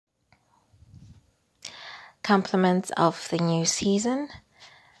compliments of the new season.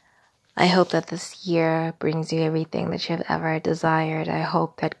 I hope that this year brings you everything that you've ever desired. I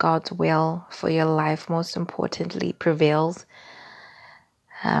hope that God's will for your life, most importantly, prevails.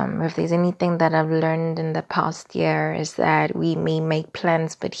 If there's anything that I've learned in the past year is that we may make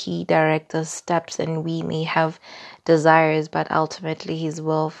plans, but He directs our steps, and we may have desires, but ultimately His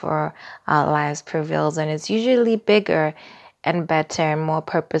will for our lives prevails. And it's usually bigger and better and more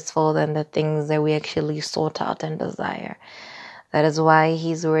purposeful than the things that we actually sought out and desire. That is why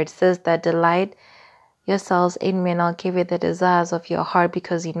His word says that delight yourselves in me, and I'll give you the desires of your heart,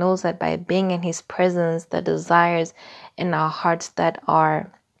 because He knows that by being in His presence, the desires in our hearts that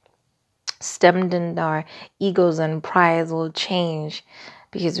are stemmed in our egos and prides will change.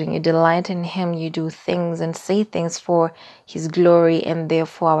 Because when you delight in Him, you do things and say things for His glory, and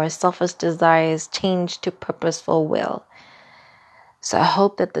therefore our selfish desires change to purposeful will. So I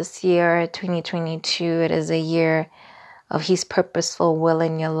hope that this year, 2022, it is a year of His purposeful will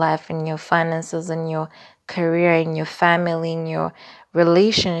in your life, in your finances, in your career, in your family, in your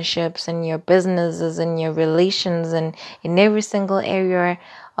relationships, in your businesses, in your relations, and in every single area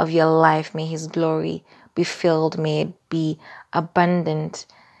of your life. May His glory be filled, may it be abundant,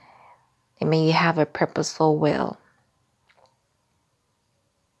 and may you have a purposeful will.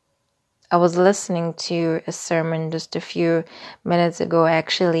 I was listening to a sermon just a few minutes ago,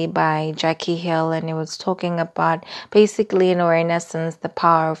 actually, by Jackie Hill, and it was talking about basically, or in essence, the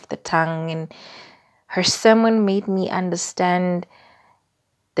power of the tongue. And her sermon made me understand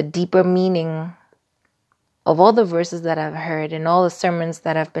the deeper meaning of all the verses that I've heard and all the sermons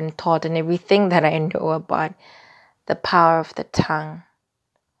that I've been taught and everything that I know about the power of the tongue,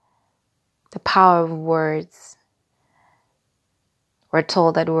 the power of words. We're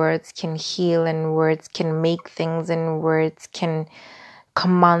told that words can heal, and words can make things, and words can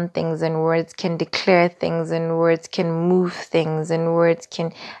command things, and words can declare things, and words can move things, and words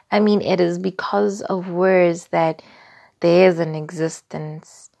can... it is because of words that there is an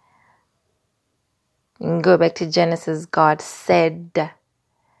existence. You can go back to Genesis. God said,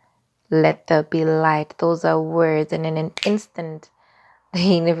 "Let there be light." Those are words, and in an instant, the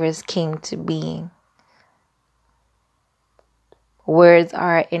universe came to being. Words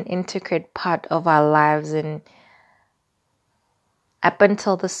are an intricate part of our lives, and up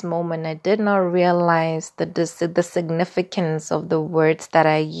until this moment, I did not realize the significance of the words that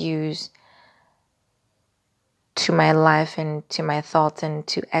I use to my life and to my thoughts and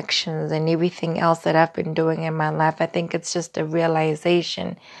to actions and everything else that I've been doing in my life. I think it's just a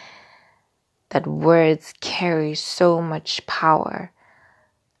realization that words carry so much power.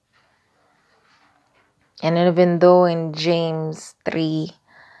 And even though in James 3,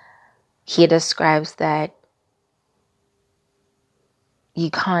 he describes that you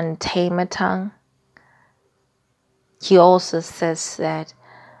can't tame a tongue, he also says that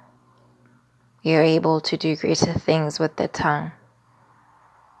you're able to do greater things with the tongue.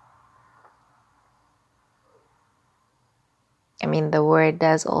 The word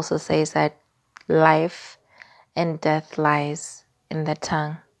does also say that life and death lies in the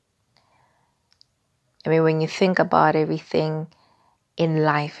tongue. When you think about everything in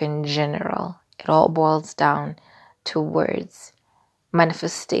life in general, it all boils down to words.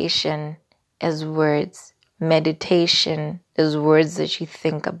 Manifestation is words. Meditation is words that you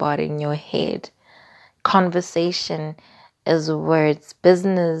think about in your head. Conversation is words.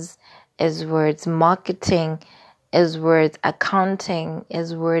 Business is words. Marketing is words. Accounting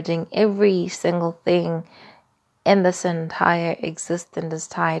is wording. Every single thing in this entire existence is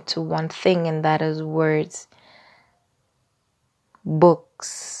tied to one thing, and that is words.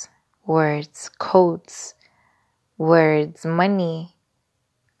 Books, words. Quotes, words. Money,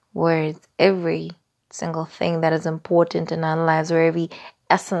 words. Every single thing that is important in our lives, or every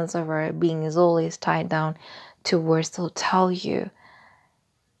essence of our being, is always tied down to words. So tell you,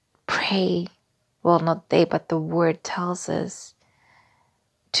 pray. Well, not they, but the word tells us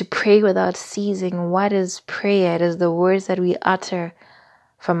to pray without ceasing. What is prayer? It is the words that we utter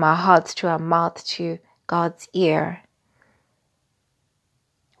from our hearts to our mouth to God's ear.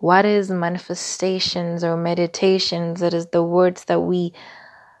 What is manifestations or meditations? It is the words that we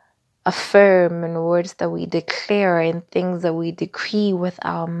affirm and words that we declare and things that we decree with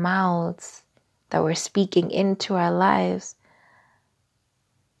our mouths, that we're speaking into our lives.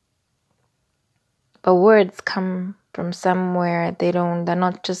 But words come from somewhere. They're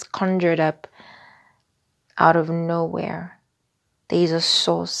not just conjured up out of nowhere. There's a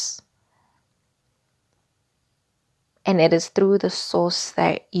source. And it is through the source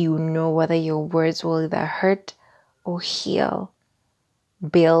that you know whether your words will either hurt or heal,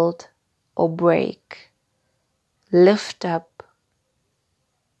 build or break. lift up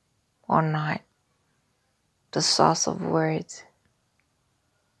or not the source of words.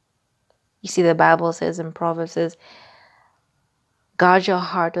 You see, the Bible says in Proverbs, says, guard your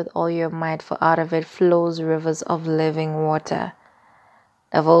heart with all your might, for out of it flows rivers of living water.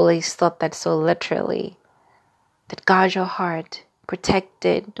 I've always thought that so literally, that guard your heart, protect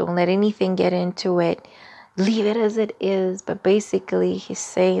it, don't let anything get into it, leave it as it is. But basically, he's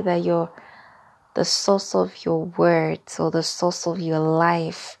saying that the source of your words or the source of your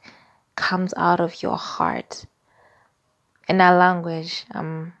life comes out of your heart. In our language,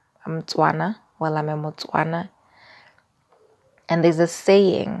 I'm Tswana. Well, I'm a Motswana. And there's a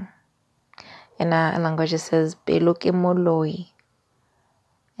saying in our language, it says, Beluke moloi.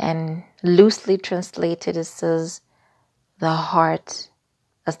 And loosely translated, it says, the heart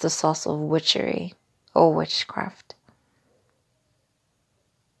as the source of witchery or witchcraft.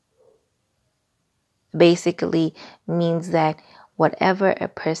 Basically means that whatever a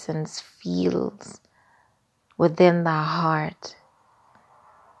person feels within their heart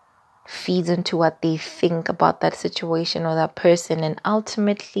feeds into what they think about that situation or that person, and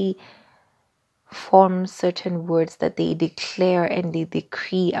ultimately forms certain words that they declare and they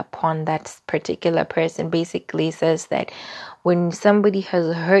decree upon that particular person. Basically says that when somebody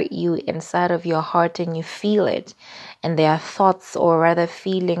has hurt you inside of your heart and you feel it, and there are thoughts or rather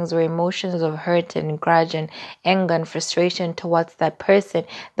feelings or emotions of hurt and grudge and anger and frustration towards that person,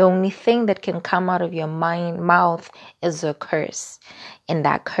 the only thing that can come out of your mouth is a curse. And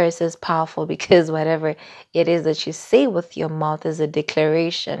that curse is powerful because whatever it is that you say with your mouth is a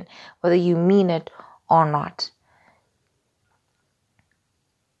declaration, whether you mean it or not.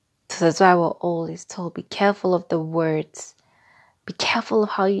 So that's why we're always told, be careful of the words. Be careful of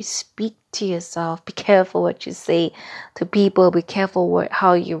how you speak to yourself. Be careful what you say to people. Be careful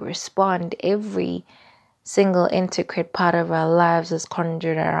how you respond. Every single intricate part of our lives is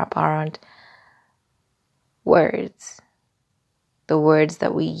conjured up around words. The words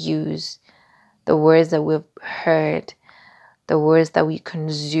that we use, the words that we've heard, the words that we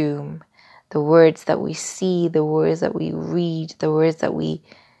consume, the words that we see, the words that we read, the words that we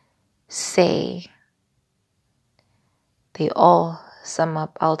say. They all sum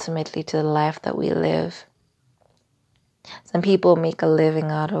up ultimately to the life that we live. Some people make a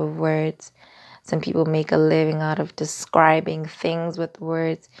living out of words. Some people make a living out of describing things with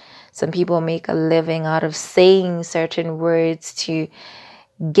words. Some people make a living out of saying certain words to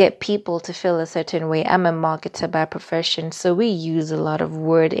get people to feel a certain way. I'm a marketer by profession, so we use a lot of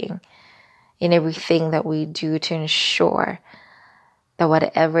wording in everything that we do to ensure that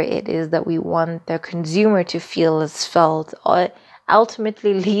whatever it is that we want the consumer to feel is felt, or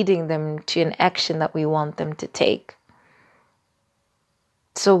ultimately leading them to an action that we want them to take.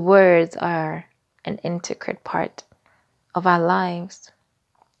 So words are an intricate part of our lives.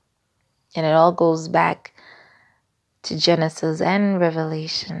 And it all goes back to Genesis and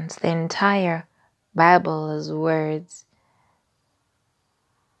Revelations. The entire Bible is words.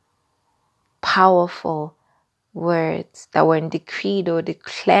 Powerful words that when decreed or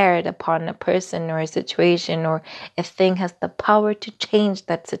declared upon a person or a situation or a thing has the power to change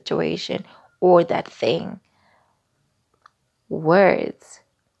that situation or that thing. Words.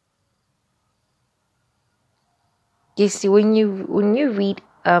 You see, when you read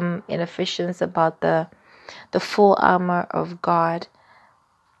in Ephesians about the full armor of God,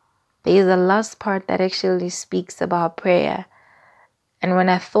 there is a last part that actually speaks about prayer. And when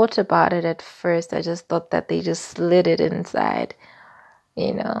I thought about it at first, I just thought that they just slid it inside,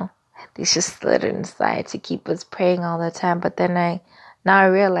 they just slid it inside to keep us praying all the time. But then I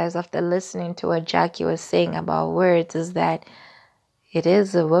realize after listening to what Jackie was saying about words is that it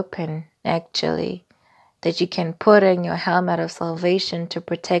is a weapon, actually, that you can put in your helmet of salvation to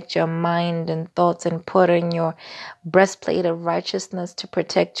protect your mind and thoughts, and put in your breastplate of righteousness to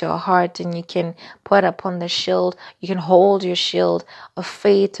protect your heart, and you can put upon the shield, you can hold your shield of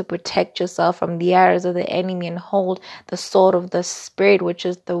faith to protect yourself from the arrows of the enemy, and hold the sword of the Spirit, which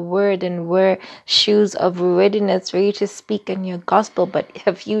is the word, and wear shoes of readiness ready to speak in your gospel. But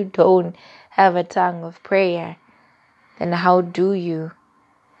if you don't have a tongue of prayer, then how do you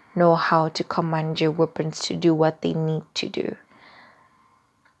know how to command your weapons to do what they need to do?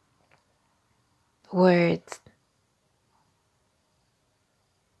 Words.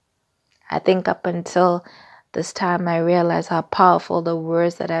 I think up until this time I realized how powerful the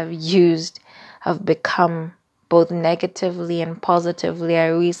words that I've used have become, both negatively and positively. I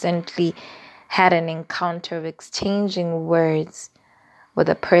recently had an encounter of exchanging words with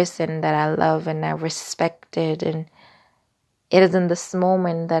a person that I love and I respected, and it is in this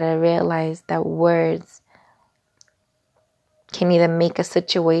moment that I realized that words can either make a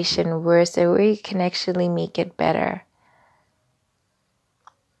situation worse or it can actually make it better.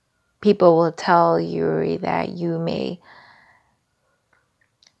 People will tell you that you may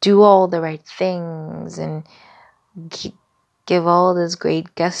do all the right things and give all these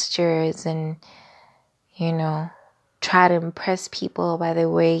great gestures and, try to impress people by the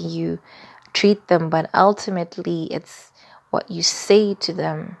way you treat them. But ultimately, it's what you say to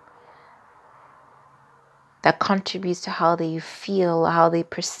them that contributes to how they feel, how they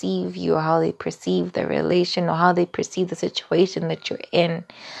perceive you, or how they perceive the relation, or how they perceive the situation that you're in.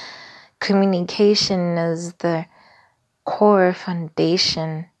 Communication is the core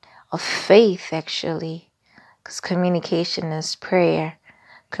foundation of faith, actually, because communication is prayer.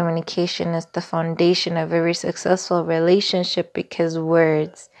 Communication is the foundation of every successful relationship, because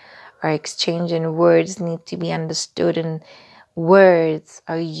words are exchanged and words need to be understood, and words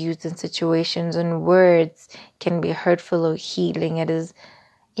are used in situations, and words can be hurtful or healing. It is,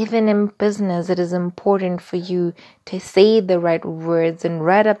 even in business, it is important for you to say the right words and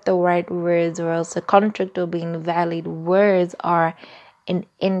write up the right words, or else a contract will be invalid. Words are an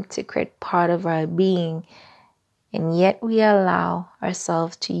intricate part of our being, and yet we allow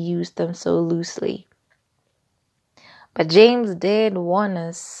ourselves to use them so loosely. But James did warn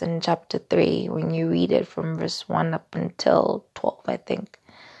us in chapter 3, when you read it from verse 1 up until 12, I think,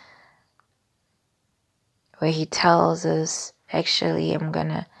 where he tells us, actually, I'm going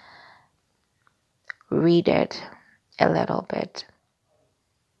to read it a little bit.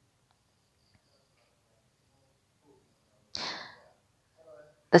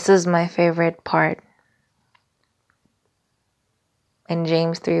 This is my favorite part. In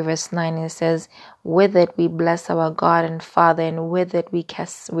James 3 verse 9, it says, with it we bless our God and Father, and with it we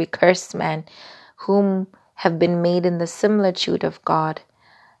curse man, whom have been made in the similitude of God.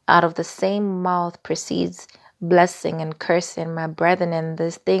 Out of the same mouth proceeds blessing and cursing. My brethren, and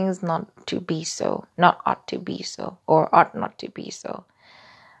these things not ought to be so, or ought not to be so.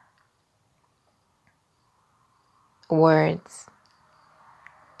 Words.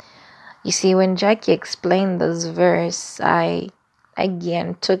 You see, when Jackie explained this verse, I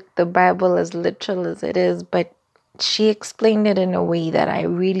again took the Bible as literal as it is, but she explained it in a way that I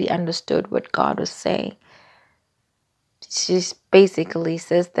really understood what God was saying. She basically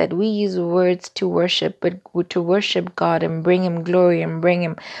says that we use words to worship, but to worship God and bring Him glory and bring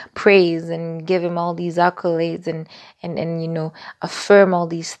Him praise and give Him all these accolades and affirm all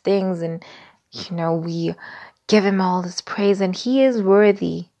these things, and we give Him all this praise, and He is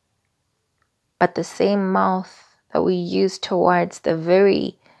worthy. But the same mouth that we use towards the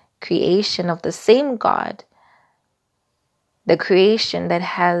very creation of the same God, the creation that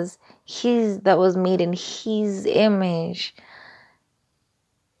was made in His image,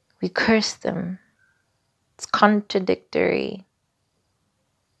 we curse them. It's contradictory.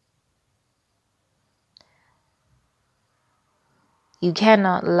 You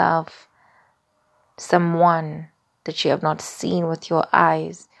cannot love someone that you have not seen with your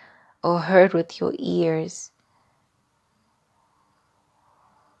eyes or heard with your ears,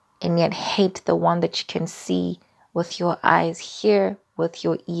 and yet hate the one that you can see with your eyes, hear with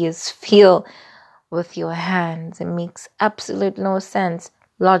your ears, feel with your hands. It makes absolute no sense,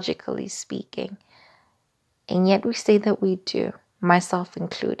 logically speaking. And yet we say that we do, myself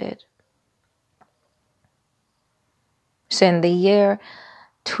included. So in the year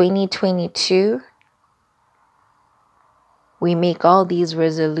 2022, we make all these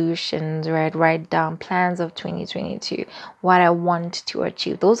resolutions, right? Write down plans of 2022, what I want to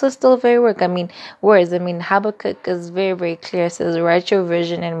achieve. Those are still very words. Habakkuk is very, very clear. It says, write your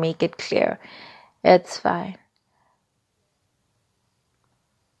vision and make it clear. It's fine.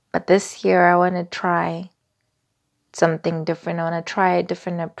 But this year, I want to try something different. I want to try a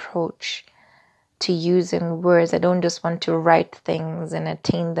different approach to using words. I don't just want to write things and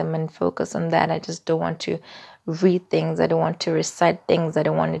attain them and focus on that. I just don't want to read things. I don't want to recite things. I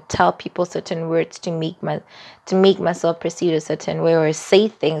don't want to tell people certain words to make myself perceive a certain way, or say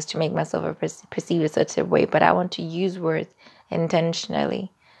things to make myself perceive a certain way. But I want to use words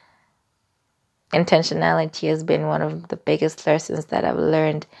intentionally. Intentionality has been one of the biggest lessons that I've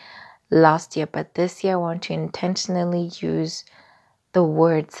learned last year. But this year, I want to intentionally use the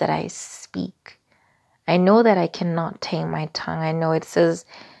words that I speak. I know that I cannot tame my tongue. I know it says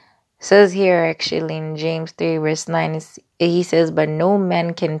here actually in James 3 verse 9, he says, but no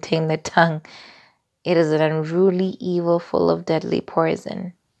man can tame the tongue. It is an unruly evil full of deadly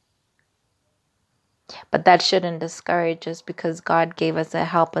poison. But that shouldn't discourage us, because God gave us a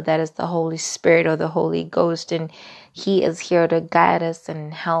helper, that is the Holy Spirit or the Holy Ghost, and He is here to guide us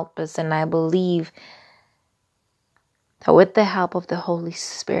and help us. And I believe that with the help of the Holy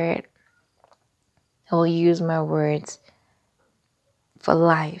Spirit, I will use my words for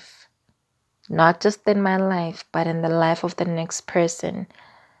life, not just in my life, but in the life of the next person.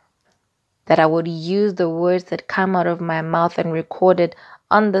 That I would use the words that come out of my mouth and recorded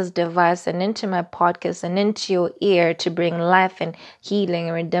on this device and into my podcast and into your ear to bring life and healing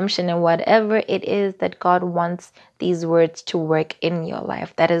and redemption and whatever it is that God wants these words to work in your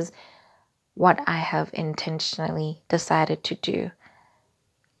life. That is what I have intentionally decided to do.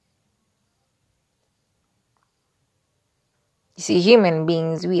 You see, human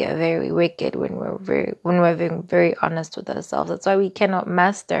beings, we are very wicked when we're being very honest with ourselves. That's why we cannot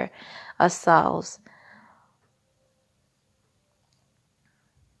master ourselves.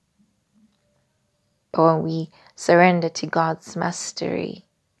 But when we surrender to God's mastery,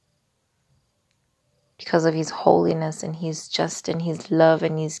 because of His holiness and His justice and His love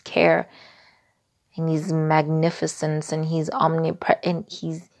and His care and His magnificence and His and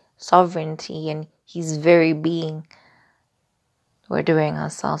His sovereignty and His very being, we're doing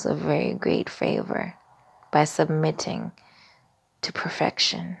ourselves a very great favor by submitting to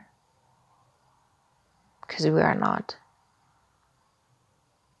perfection, because we are not.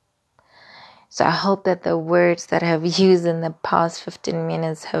 So I hope that the words that I have used in the past 15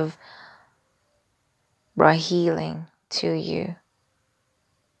 minutes have brought healing to you.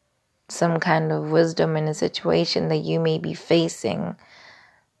 Some kind of wisdom in a situation that you may be facing,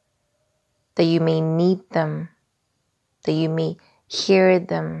 that you may need them, that you may hear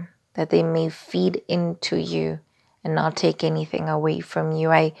them, that they may feed into you and not take anything away from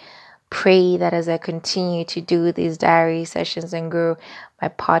you. I pray that as I continue to do these diary sessions and grow my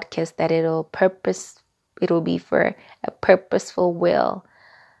podcast, that it'll be for a purposeful will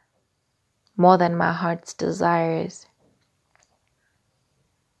more than my heart's desires.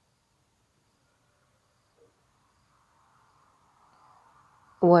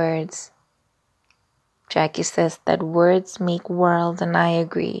 Words. Jackie says that words make worlds, and I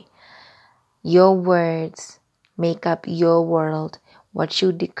agree. Your words make up your world. What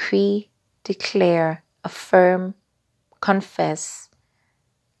you decree, declare, affirm, confess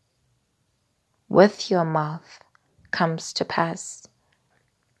with your mouth comes to pass.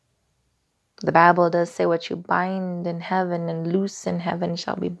 The Bible does say what you bind in heaven and loose in heaven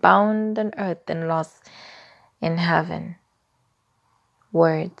shall be bound on earth and lost in heaven.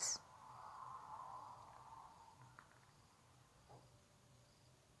 Words.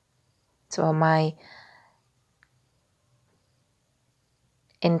 So my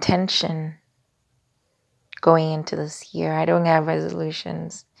intention going into this year, I don't have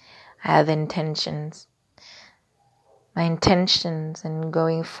resolutions, I have intentions. My intentions in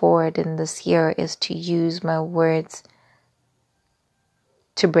going forward in this year is to use my words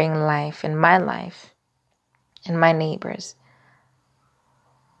to bring life in my life, and my neighbors,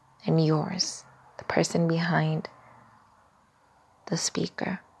 and yours, the person behind the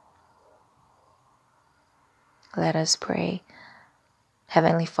speaker. Let us pray.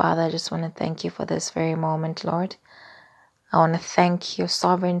 Heavenly Father, I just want to thank you for this very moment, Lord. I want to thank your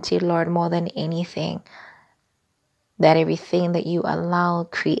sovereignty, Lord, more than anything. That everything that you allow,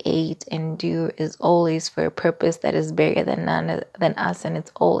 create, and do is always for a purpose that is bigger than us, and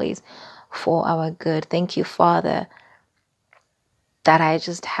it's always for our good. Thank you, Father, that I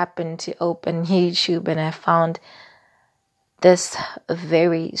just happened to open YouTube and I found this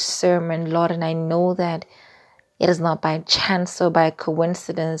very sermon, Lord, and I know that it is not by chance or by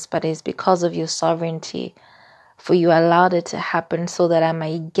coincidence, but it's because of your sovereignty. For you allowed it to happen so that I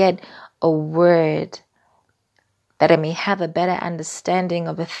might get a word, that I may have a better understanding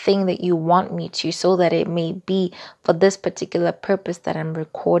of a thing that you want me to, so that it may be for this particular purpose that I'm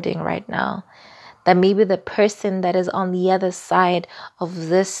recording right now. That maybe the person that is on the other side of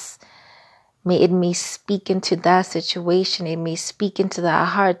this, it may speak into that situation, it may speak into their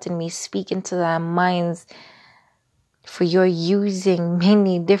heart, it may speak into their minds. For you're using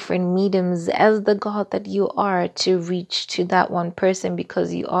many different mediums as the God that you are to reach to that one person,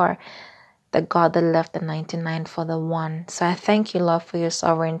 because you are the God that left the 99 for the one. So I thank you, Lord, for your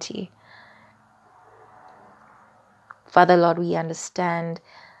sovereignty. Father, Lord, we understand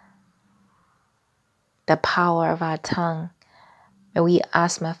the power of our tongue. And we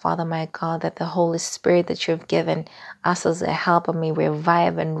ask, my Father, my God, that the Holy Spirit that you have given us as a helper may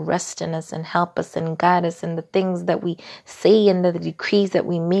revive and rest in us and help us and guide us in the things that we say and the decrees that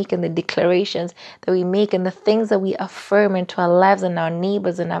we make and the declarations that we make and the things that we affirm into our lives and our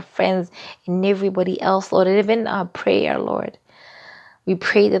neighbors and our friends and everybody else, Lord, and even our prayer, Lord. We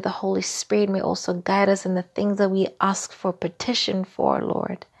pray that the Holy Spirit may also guide us in the things that we ask for petition for,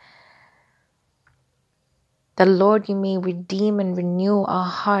 Lord. That, Lord, you may redeem and renew our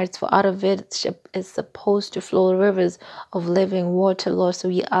hearts, for out of it is supposed to flow rivers of living water, Lord. So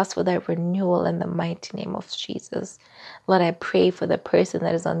we ask for that renewal in the mighty name of Jesus. Lord, I pray for the person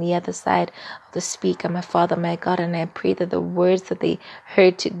that is on the other side of the speaker, my Father, my God, and I pray that the words that they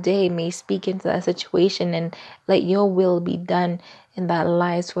heard today may speak into that situation, and let your will be done in that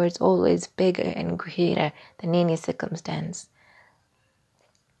lives where it's always bigger and greater than any circumstance.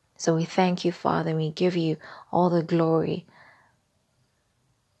 So we thank you, Father, and we give you all the glory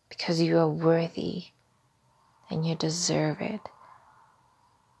because you are worthy and you deserve it.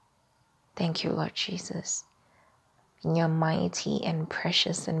 Thank you, Lord Jesus. In your mighty and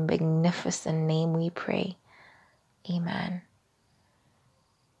precious and magnificent name we pray. Amen.